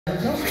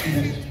Hello,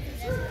 everybody.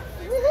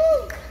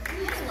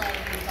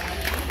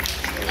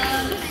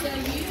 So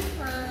you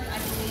heard, I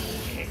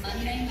believe,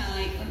 Monday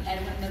night from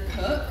Edwin the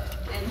cook,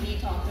 and he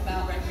talked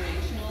about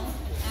recreational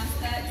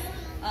aspects.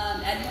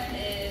 Edwin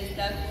is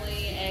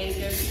definitely a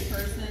go-to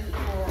person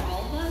for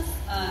all of us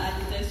at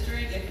the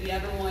district if we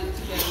ever want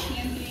to go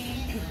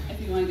camping, if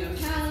you want to go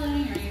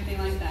paddling, or anything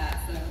like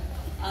that. So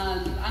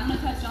I'm going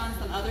to touch on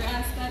some other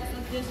aspects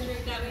of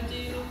district that we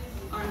do.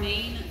 Our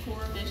main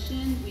core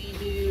mission, we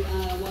do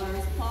water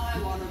supply,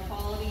 water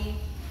quality,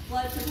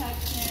 flood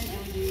protection,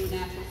 and we do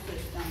natural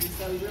systems.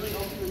 So we really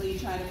ultimately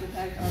try to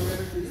protect our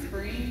rivers and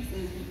springs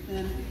and keep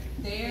them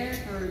there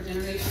for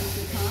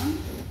generations to come.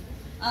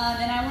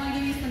 And I want to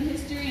give you some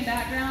history and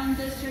background on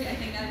the district. I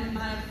think everyone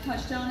might have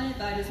touched on it,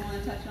 but I just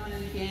want to touch on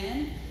it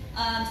again.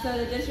 So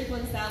the district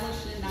was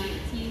established in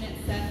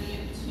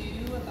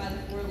 1972 by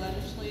the 4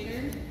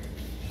 legislators.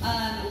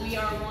 We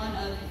are one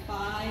of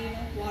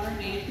 5 water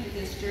management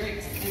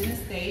districts in the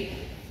state,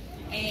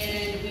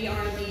 and we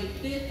are the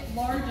 5th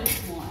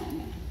largest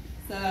one.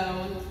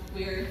 So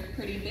we're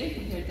pretty big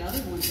compared to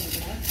other ones, I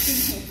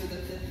guess, compared to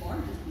the 5th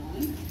largest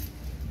one.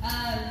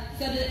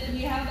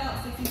 We have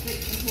about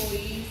 66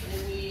 employees,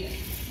 and we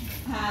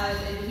have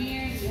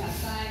engineers, we have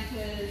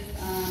scientists,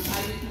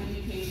 I do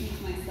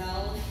communications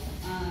myself.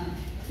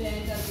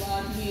 Ben does a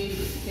lot of community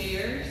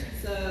fairs,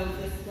 so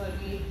this is what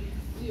we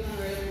do on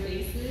a regular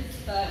basis,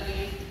 but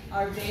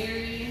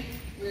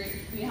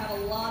we have a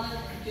lot of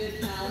good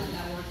talent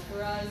that works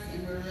for us,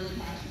 and we're really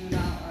passionate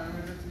about our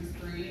rivers and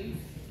springs.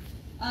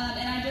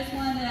 And I just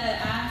wanted to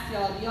ask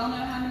y'all, do y'all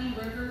know how many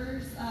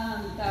rivers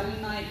that we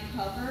might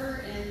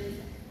cover in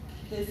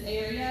this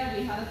area?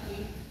 We have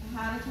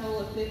a total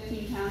of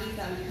 15 counties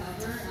that we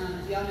cover.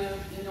 Do y'all know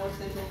in North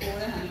Central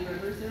Florida how many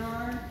rivers there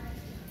are?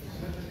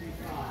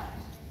 75.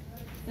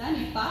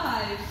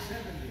 75?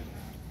 70.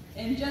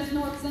 In just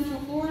North Central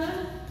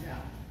Florida?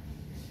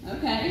 Yeah.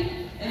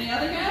 Okay. Any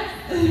other guess?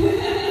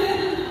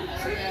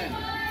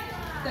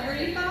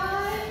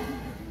 35?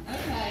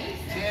 Okay.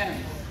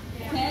 10.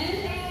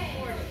 10?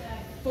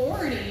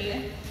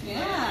 40.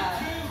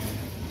 Yeah.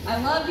 I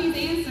love these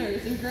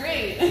answers. They're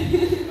great.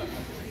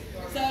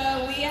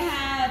 So we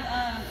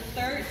have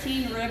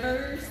 13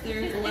 rivers.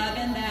 There's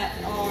 11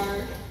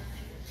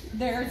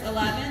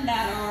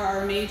 that are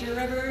our major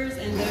rivers,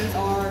 and those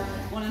are,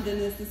 one of them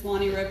is the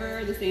Suwannee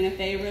River, the Santa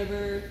Fe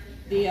River,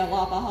 the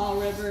Wapaha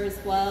River as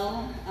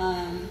well.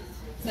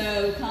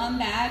 So come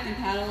back and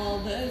paddle all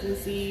of those and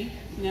see,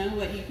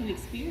 what you can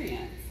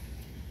experience.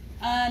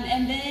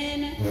 And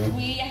then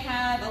we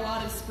have a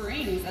lot of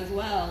springs as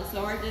well.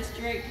 So our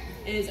district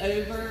is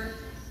over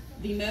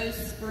the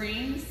most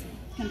springs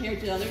compared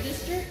to other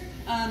districts.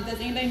 Does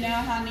anybody know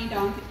how many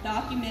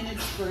documented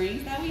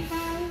springs that we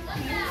have?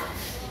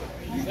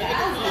 1,000.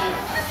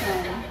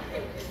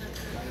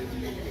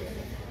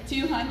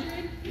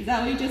 200? Is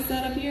that what you just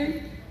said up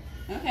here?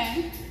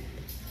 Okay.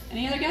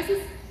 Any other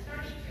guesses?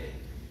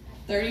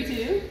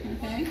 32.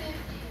 Okay.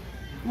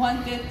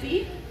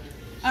 150.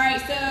 All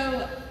right,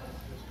 so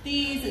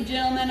these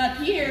gentlemen up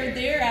here,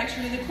 they're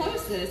actually the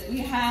closest. We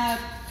have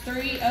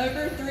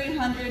over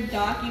 300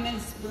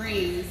 documented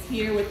springs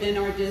here within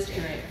our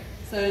district.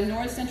 So in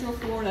North Central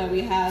Florida,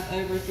 we have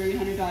over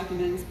 300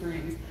 documented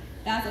springs.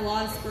 That's a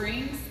lot of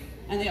springs,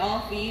 and they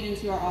all feed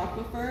into our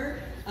aquifer,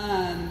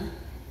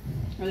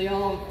 or they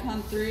all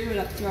come through and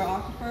up to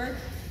our aquifer.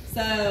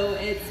 So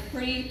it's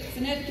pretty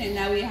significant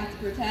that we have to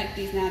protect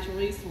these natural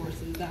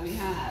resources that we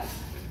have.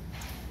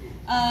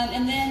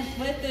 And then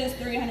with those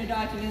 300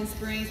 documented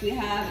springs, we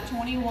have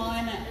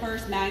 21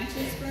 first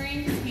magnitude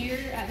springs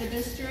here at the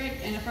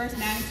district. And a first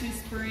magnitude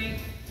spring,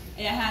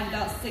 it has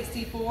about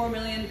 64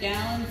 million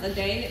gallons a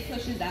day it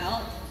pushes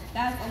out.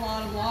 That's a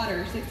lot of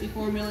water,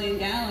 64 million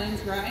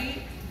gallons,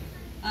 right?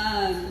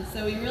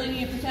 So we really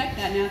need to protect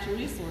that natural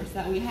resource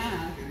that we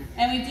have.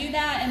 And we do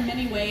that in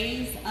many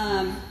ways.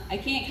 I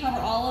can't cover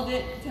all of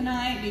it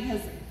tonight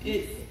because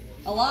it's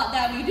a lot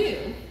that we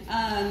do.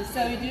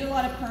 So we do a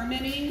lot of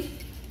permitting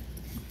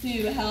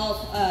to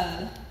help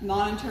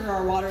monitor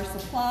our water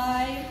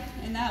supply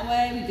in that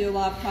way. We do a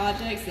lot of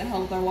projects that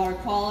help with our water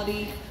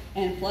quality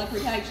and flood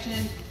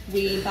protection.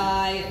 We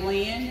buy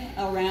land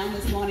around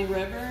the Suwannee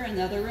River and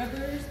other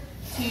rivers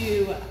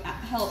to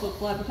help with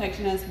flood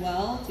protection as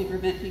well, to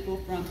prevent people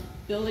from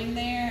building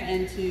there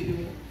and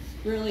to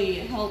really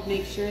help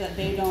make sure that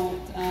they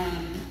don't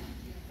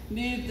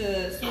move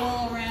the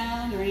soil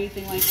around or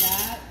anything like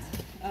that.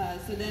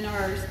 So then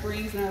our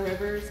springs and our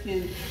rivers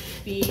can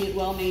be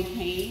well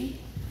maintained.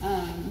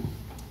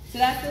 So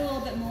that's a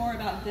little bit more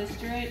about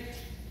district.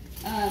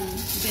 Ben,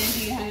 do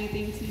you have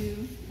anything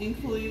to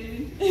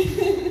include?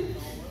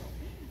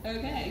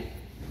 Okay.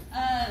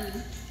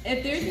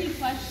 If there's any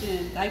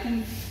questions, I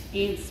can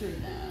answer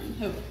them,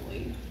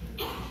 hopefully.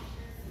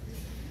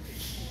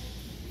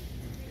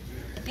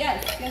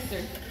 Yes,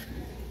 sir.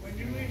 When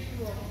you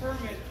issue a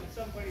permit to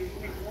somebody to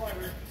take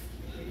water,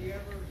 do you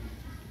ever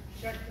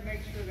check to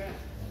make sure that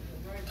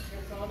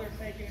that's all they're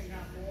taking and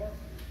not more?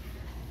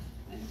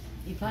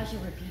 You probably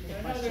should repeat the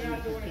question. I know they're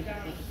not doing it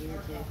down.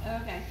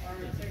 Okay.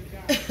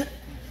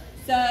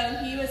 So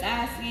he was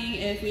asking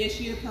if we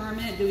issue a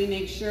permit, do we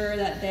make sure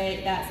that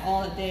that's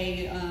all that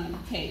they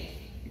take?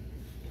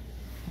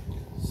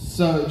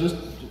 So just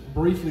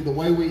briefly, the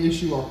way we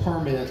issue our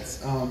permits,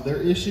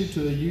 they're issued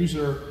to a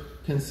user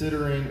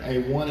considering a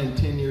 1 in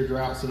 10 year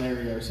drought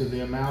scenario. So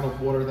the amount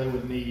of water they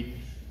would need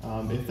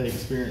if they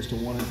experienced a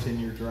 1 in 10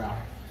 year drought.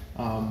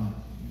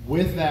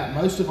 With that,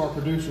 most of our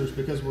producers,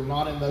 because we're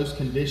not in those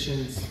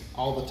conditions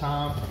all the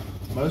time,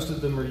 most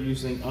of them are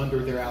using under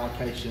their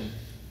allocation.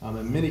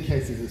 In many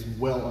cases, it's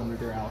well under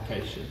their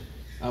allocation.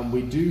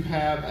 We do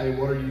have a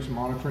water use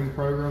monitoring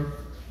program.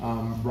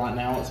 Right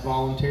now it's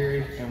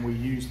voluntary, and we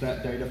use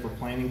that data for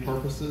planning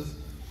purposes.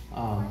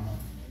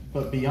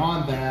 But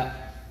beyond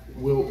that,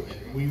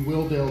 we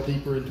will delve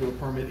deeper into a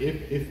permit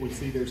if we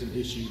see there's an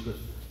issue. But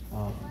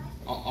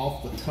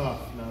off the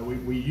cuff, no,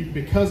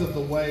 because of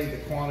the way the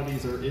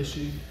quantities are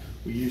issued,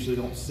 we usually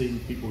don't see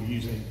people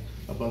using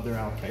above their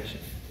allocation.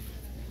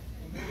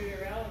 Maybe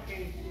they're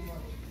allocating too much.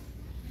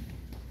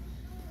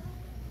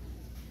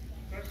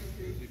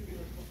 Practically,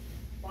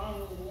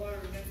 bottle of water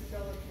and then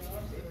sell it to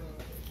us at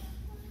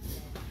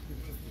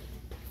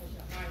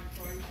a high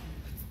price.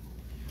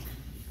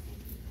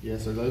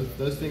 Yes, sir.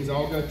 Those things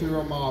all go through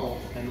our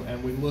model,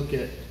 and we look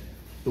at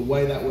the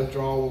way that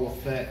withdrawal will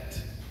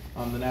affect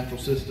the natural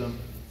system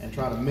and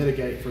try to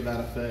mitigate for that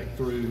effect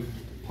through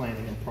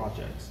planning and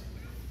projects.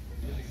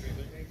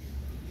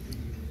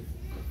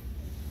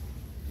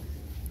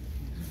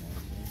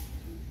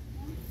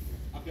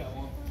 I've got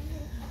one.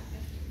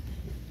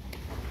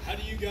 How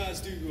do you guys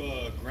do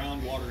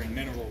groundwater and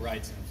mineral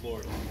rights in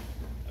Florida?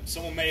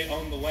 Someone may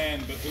own the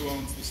land, but who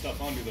owns the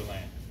stuff under the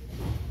land?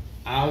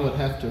 I would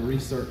have to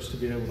research to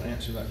be able to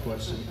answer that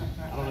question.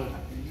 I don't know.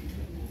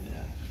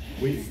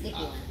 Yeah,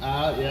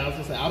 I was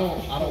gonna say I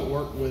don't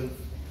work with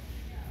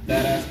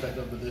that aspect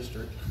of the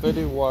district. They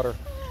do water.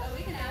 Oh,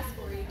 we can ask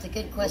for you. It's a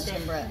good question,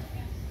 Brett.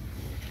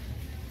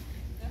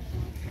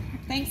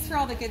 Thanks for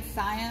all the good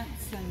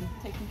science and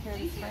taking care of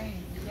the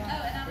spring. Yeah.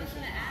 Oh, and I was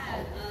going to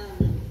add,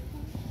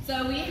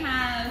 so we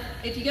have,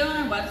 if you go on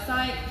our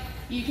website,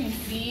 you can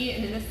see,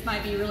 and this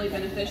might be really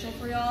beneficial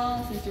for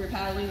y'all since you're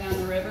paddling down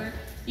the river,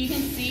 you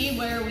can see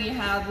where we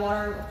have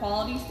water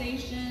quality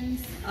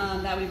stations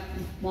that we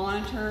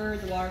monitor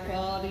the water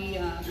quality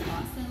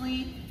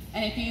constantly.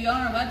 And if you go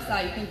on our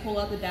website, you can pull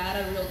up the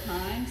data real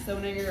time. So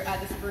when you're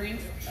at the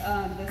springs,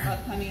 this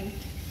upcoming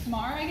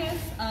tomorrow, I guess,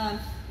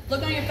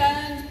 look on your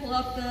phones, pull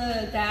up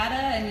the data,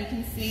 and you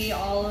can see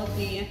all of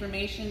the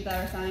information that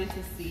our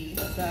scientists see.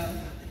 So,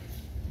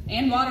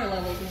 and water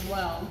levels as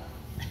well.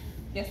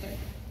 Yes, sir.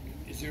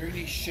 Is there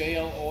any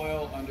shale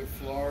oil under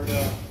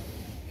Florida,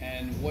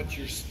 and what's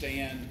your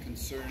stand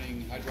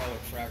concerning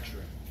hydraulic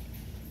fracturing?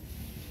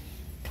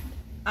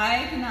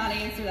 I cannot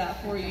answer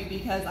that for you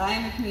because I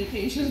am a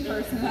communications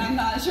person and I'm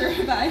not sure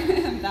if I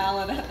am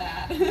valid at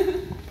that.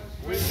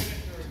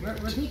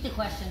 Repeat the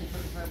question for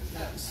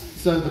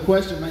So the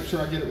question, make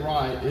sure I get it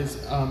right, is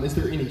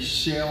there any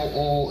shale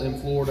oil in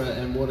Florida,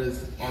 and what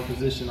is our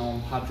position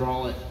on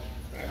hydraulic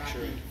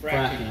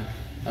fracking?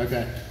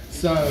 Okay,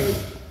 so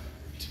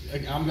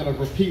I'm going to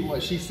repeat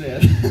what she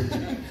said.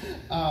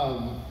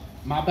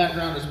 My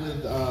background is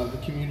with the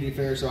community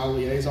affairs, so I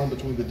liaison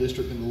between the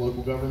district and the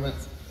local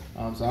governments.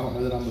 So I don't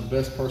know that I'm the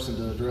best person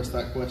to address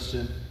that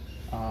question.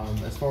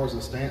 As far as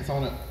the stance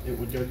on it, it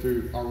would go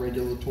through our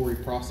regulatory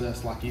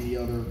process like any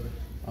other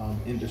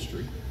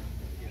industry.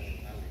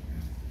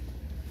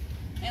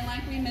 And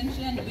like we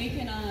mentioned, we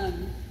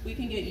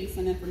can get you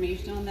some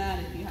information on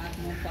that if you have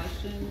more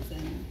questions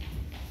and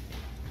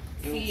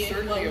see It'll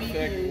certainly what we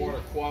affect can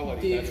water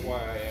quality. do. That's why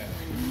I asked.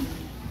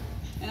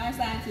 And our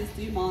scientists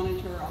do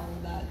monitor all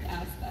of that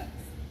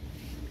aspects.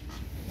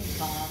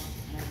 Bob,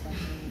 another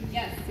question.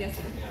 Yes, yes,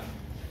 sir.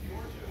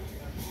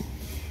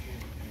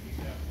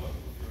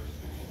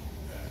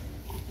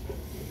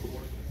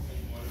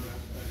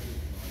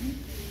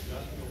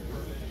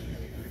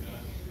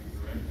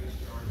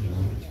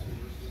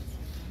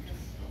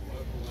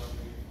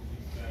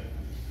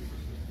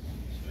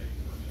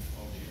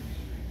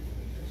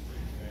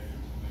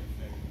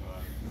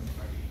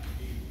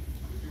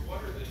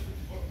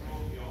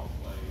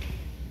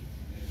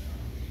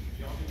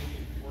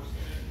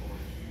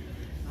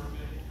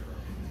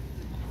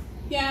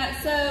 Yeah,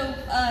 so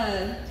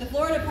the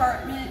Florida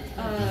Department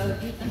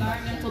of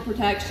Environmental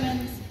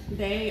Protections,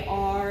 they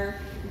are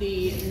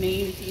the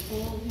main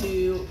people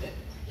who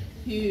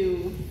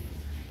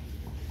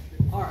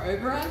are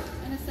over us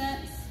in a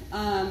sense.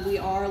 We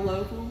are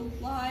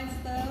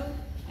localized though,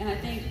 and I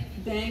think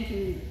Ben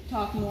can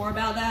talk more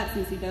about that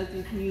since he does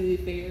the community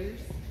affairs.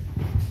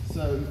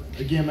 So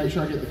again, make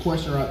sure I get the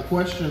question right. The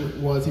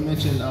question was, he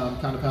mentioned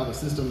kind of how the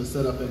system is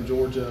set up in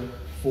Georgia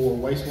for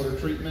wastewater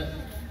treatment.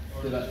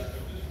 Did I?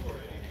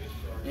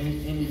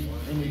 Any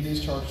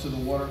discharge to the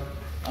water,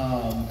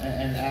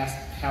 and asked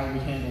how we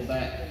handle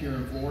that here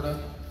in Florida.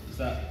 Is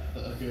that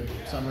a good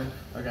summary?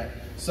 Okay.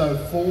 So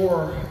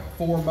for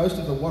most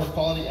of the water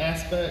quality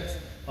aspects,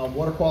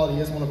 water quality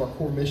is one of our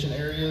core mission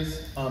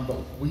areas,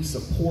 but we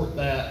support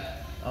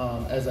that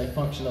as a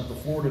function of the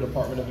Florida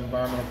Department of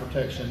Environmental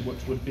Protection, which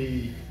would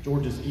be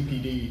Georgia's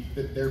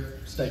EPD,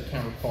 their state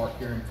counterpart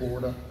here in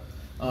Florida.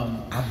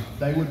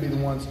 They would be the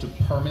ones to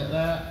permit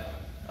that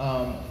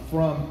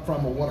from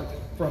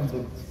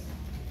the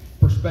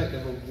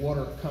perspective of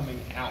water coming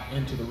out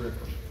into the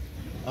river.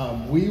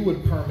 We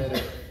would permit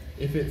it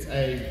if it's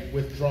a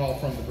withdrawal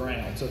from the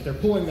ground. So if they're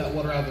pulling that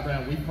water out of the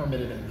ground, we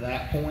permit it at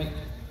that point,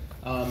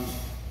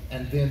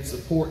 and then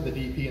support the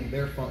DP in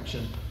their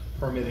function,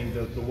 permitting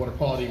the water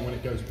quality when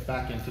it goes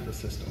back into the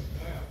system.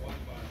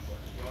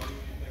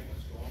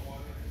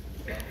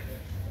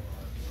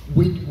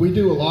 We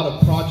do a lot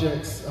of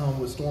projects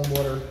with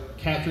stormwater,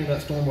 capturing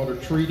that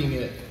stormwater, treating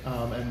it,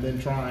 and then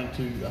trying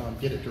to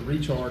get it to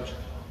recharge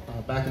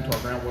back into our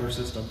groundwater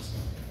systems.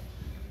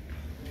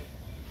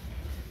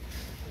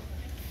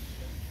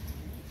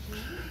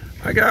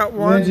 I got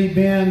one. Lindsey,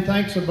 Ben,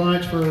 thanks a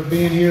bunch for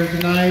being here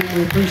tonight.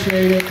 We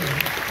appreciate it,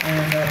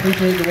 and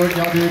appreciate the work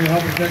y'all do to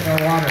help protect our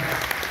water.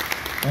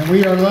 And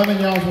we are loving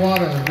y'all's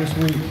water this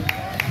week.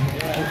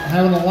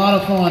 Having a lot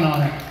of fun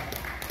on it.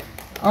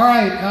 All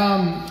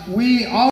right, we all